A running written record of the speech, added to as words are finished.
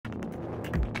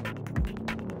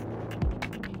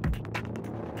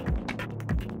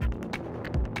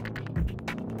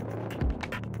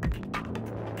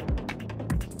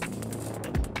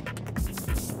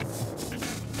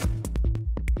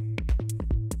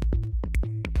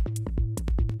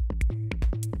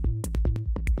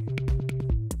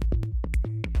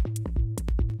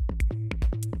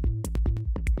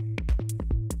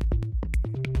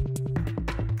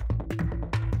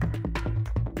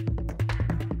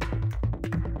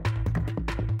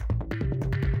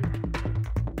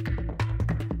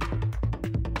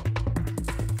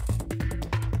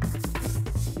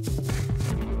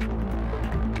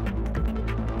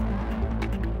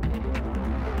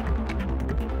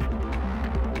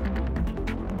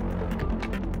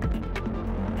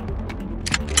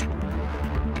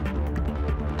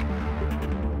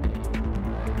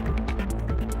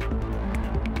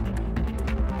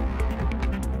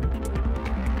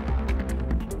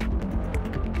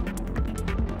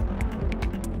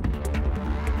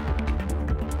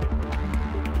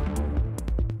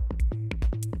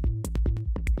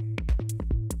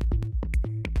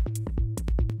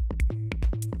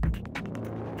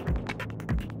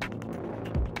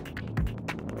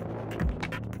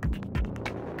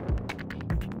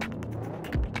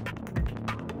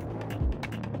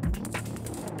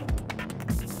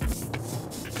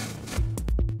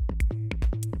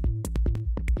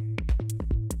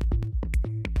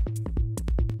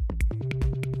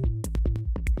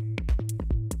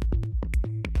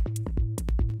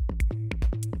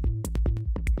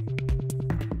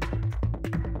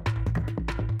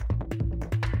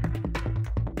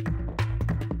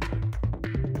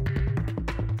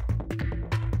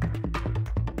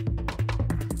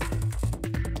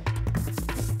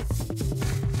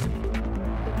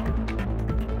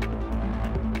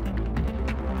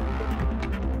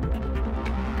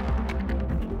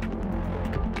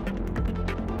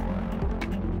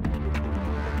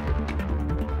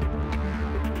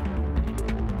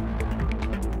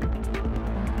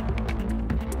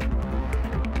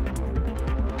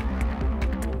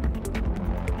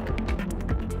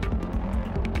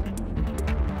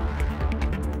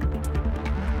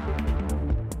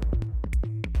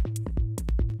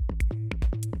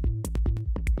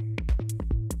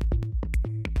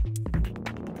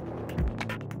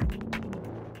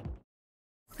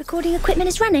Recording equipment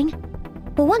is running.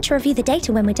 We'll want to review the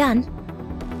data when we're done.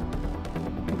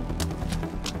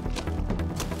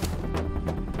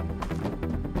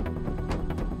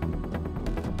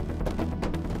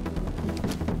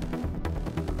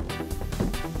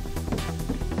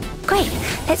 Great,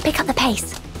 let's pick up the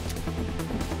pace.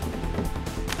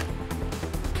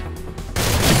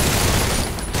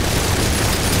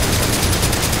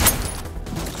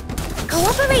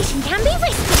 Cooperation can be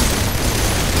risky.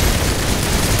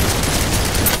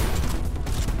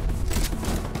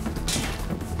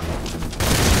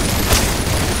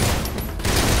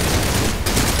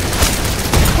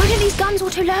 Why don't these guns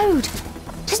auto-load?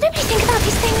 Does nobody think about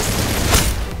these things?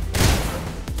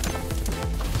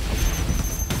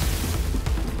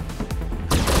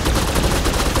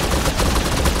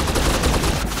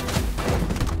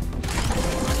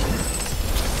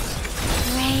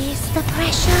 Raise the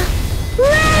pressure.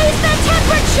 Raise the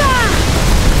temperature!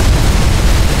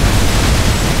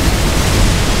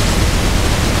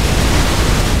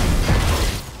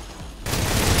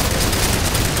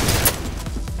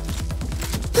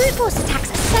 Brute force attacks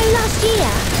are so last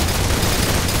year.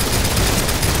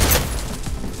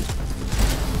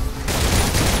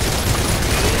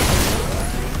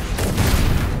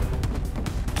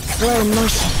 Slow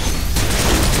motion.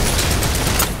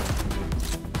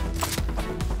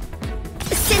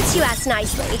 Since you asked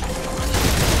nicely.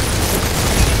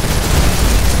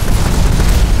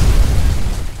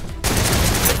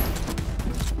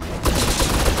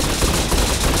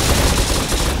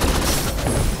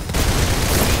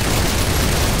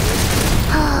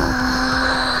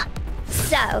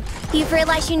 So, you've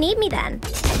realized you need me then?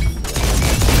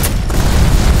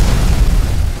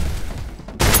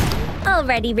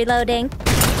 Already reloading.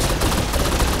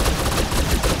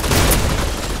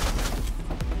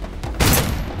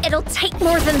 It'll take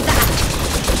more than that.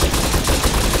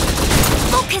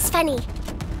 Focus, Fanny.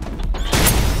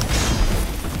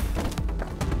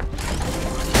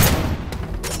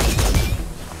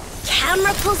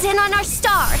 Camera pulls in on our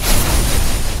star.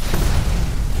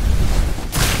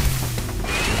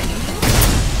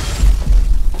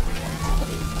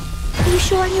 Are you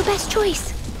sure I'm your best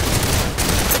choice?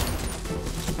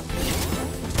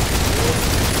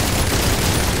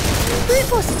 Brute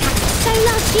force attacks were so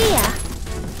last year.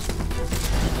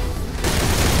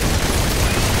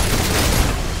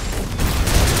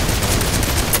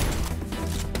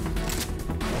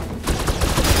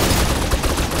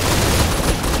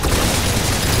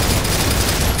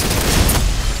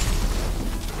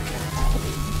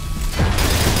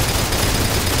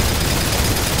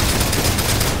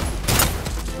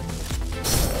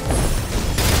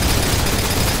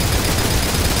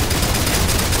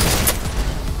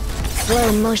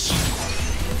 Slow motion.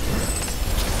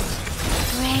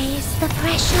 Raise the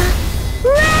pressure.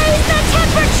 Raise the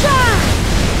temperature!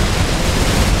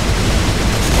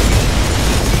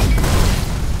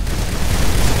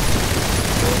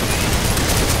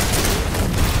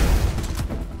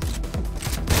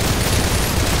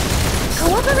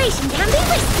 Cooperation can be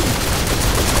risky.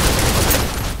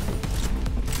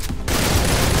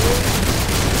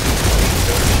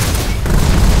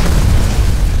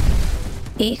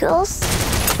 Eagles?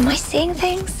 Am I seeing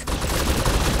things?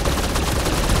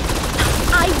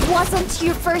 I wasn't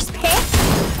your first pick!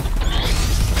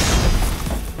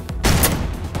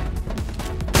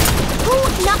 Oh,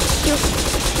 not you.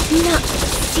 Not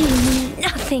seen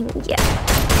nothing yet.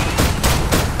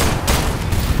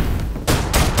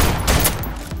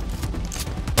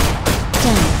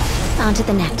 Done. On to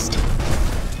the next.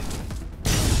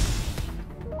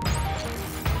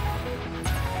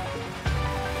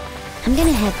 I'm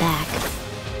gonna head back,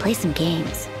 play some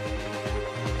games.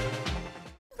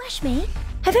 Don't rush me.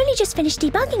 I've only just finished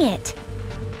debugging it.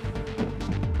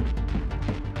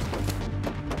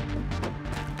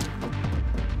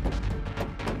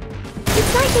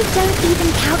 It's like they don't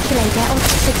even calculate their odds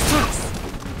of success.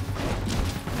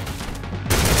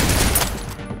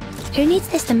 Who needs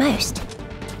this the most?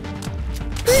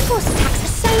 Brute force attacks are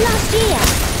so last year.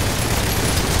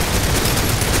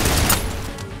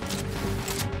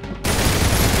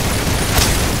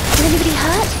 Anybody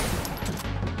hurt?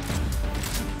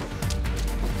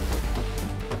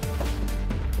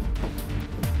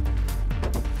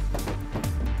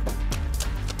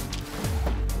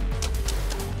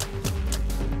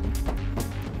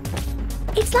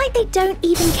 It's like they don't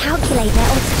even calculate their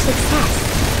odds of success.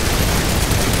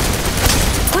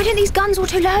 Why don't these guns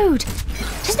auto-load?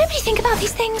 Does nobody think about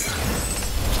these things?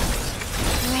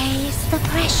 Raise the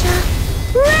pressure.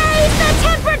 Raise the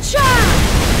temperature!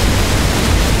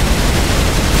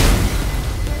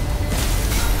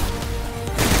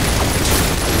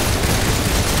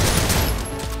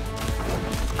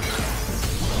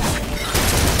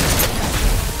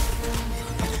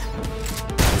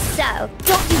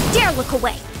 walk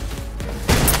away.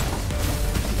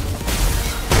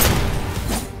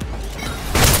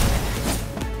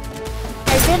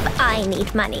 As if I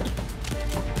need money.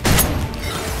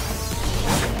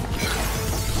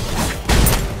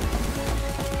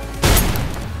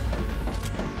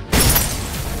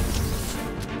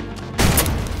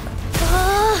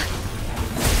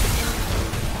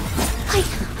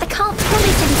 I can't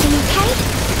promise anything, okay?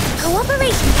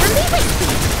 Cooperation can be risky.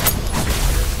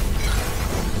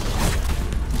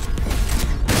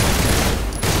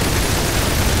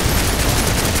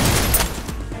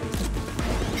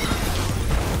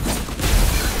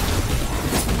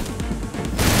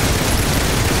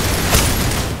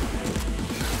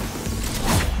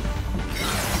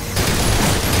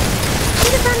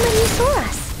 Should have run when you saw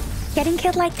us. Getting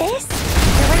killed like this?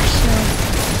 Irrational.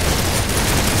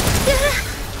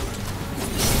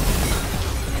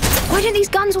 Why don't these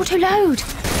guns auto-load?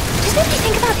 Does nobody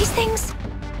think about these things?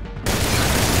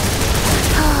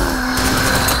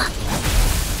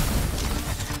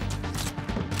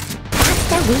 That's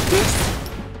their weakness.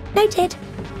 Noted.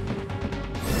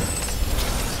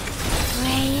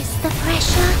 Raise the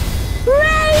pressure.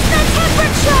 Raise the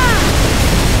temperature!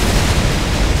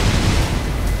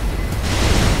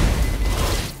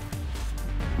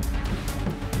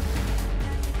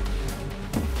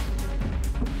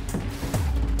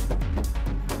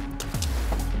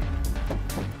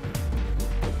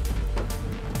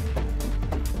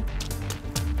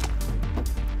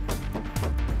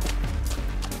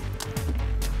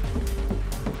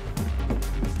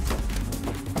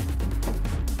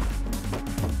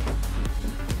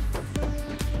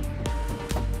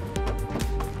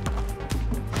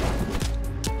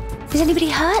 Is anybody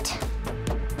hurt?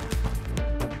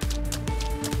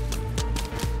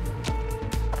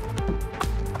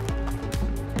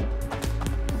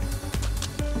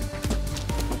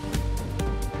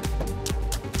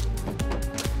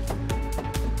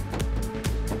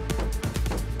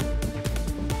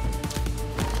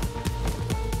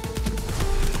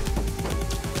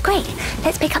 Great,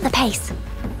 let's pick up the pace.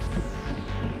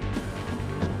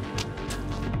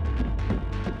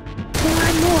 More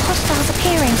and more hostiles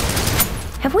appearing.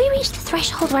 Have we reached the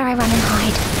threshold where I run and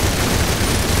hide?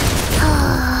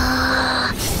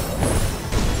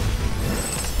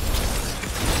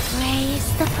 Raise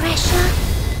the pressure.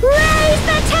 Raise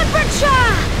the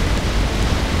temperature!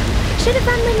 Should have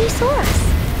run when you saw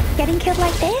us. Getting killed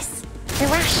like this?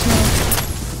 Irrational.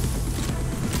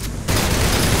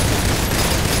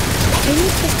 Who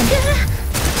needs system?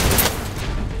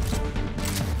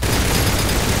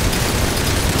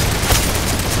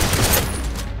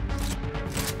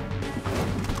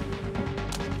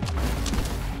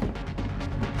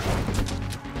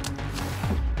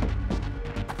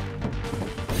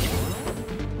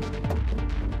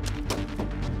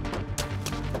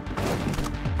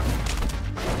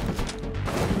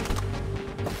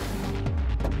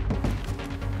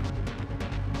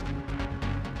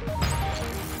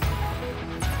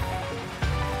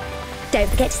 Don't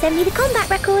forget to send me the combat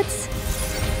records.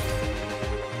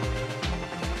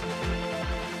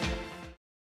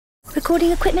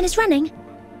 Recording equipment is running.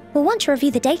 We'll want to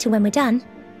review the data when we're done.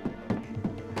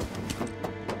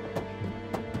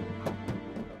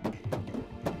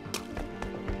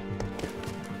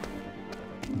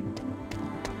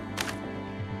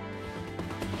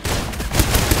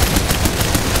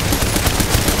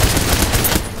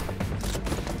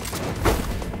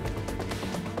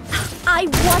 I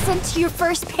wasn't your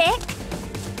first pick.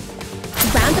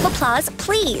 Round of applause,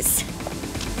 please.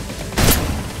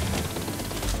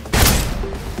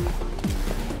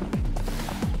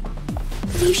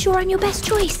 Are you sure I'm your best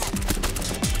choice?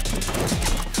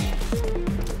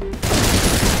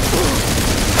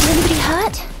 Is anybody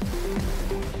hurt?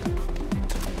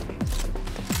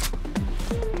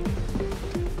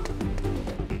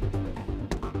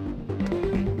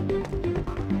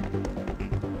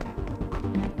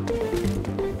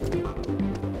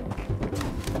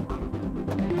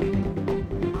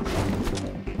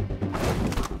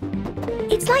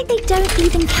 It's like they don't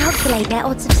even calculate their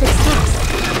odds of success.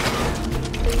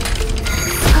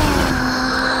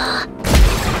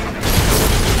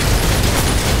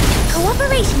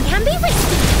 Cooperation can be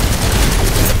risky.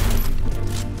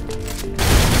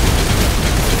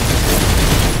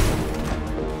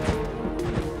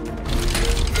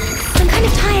 I'm kind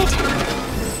of tired.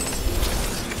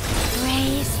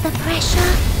 Raise the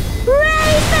pressure.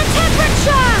 Raise the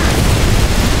temperature!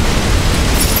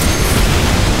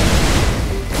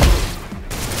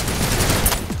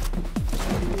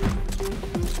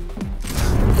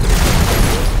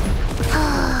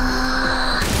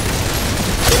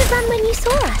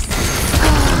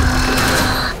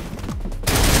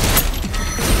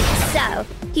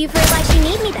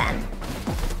 need me then.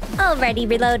 Already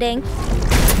reloading.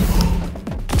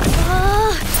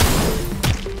 Oh.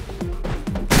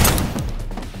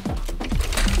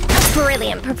 A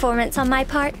brilliant performance on my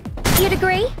part. You'd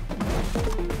agree?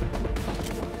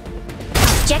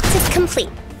 Objective complete.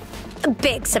 A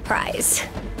big surprise.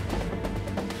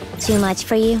 Too much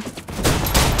for you?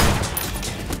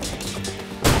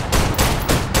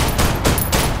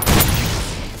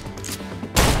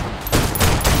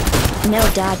 No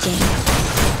dodging.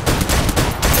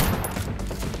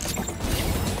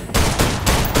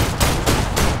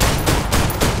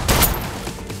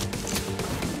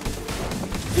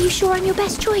 Are you sure I'm your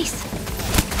best choice?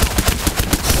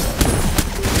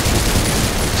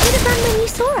 Should have run when you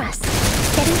saw us.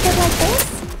 Getting killed like this?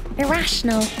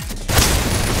 Irrational.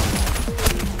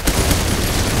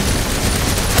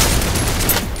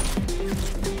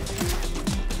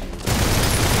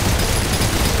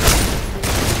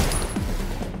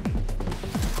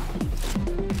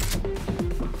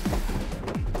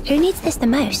 Who needs this the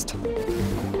most?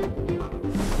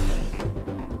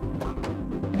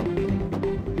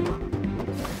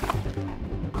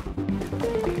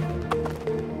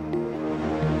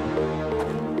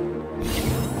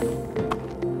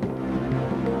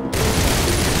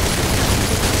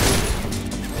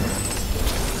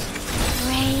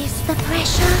 Raise the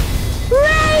pressure.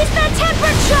 Raise the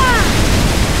temperature!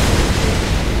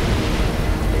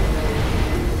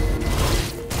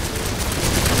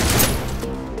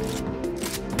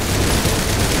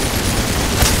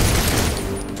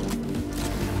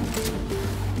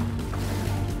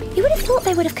 You would have thought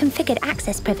they would have configured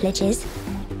access privileges.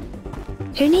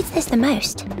 Who needs this the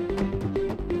most?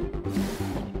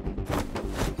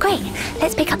 Great,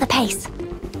 let's pick up the pace.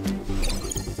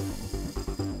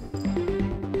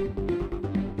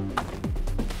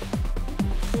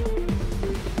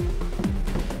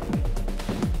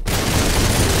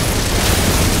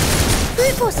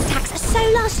 Brute force attacks are so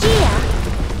last year.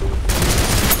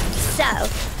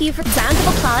 So, you've round of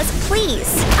applause,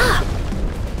 please. Ah!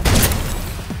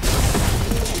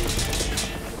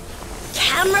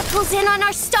 Camera pulls in on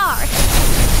our star.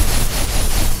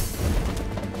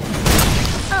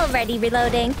 Already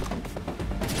reloading.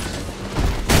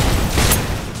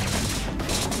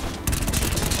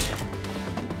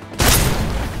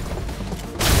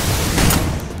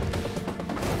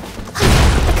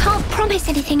 I can't promise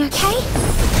anything, okay?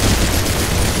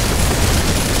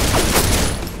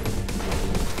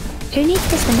 Who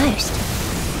needs this the most?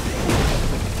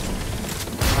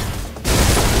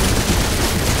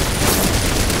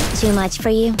 Too much for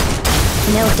you?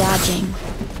 No dodging.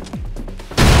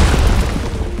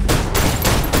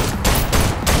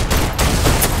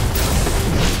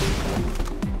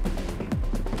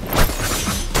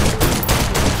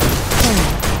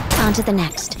 On to the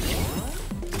next.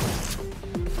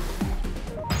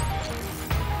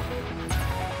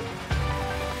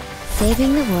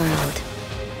 Saving the world,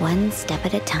 one step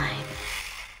at a time.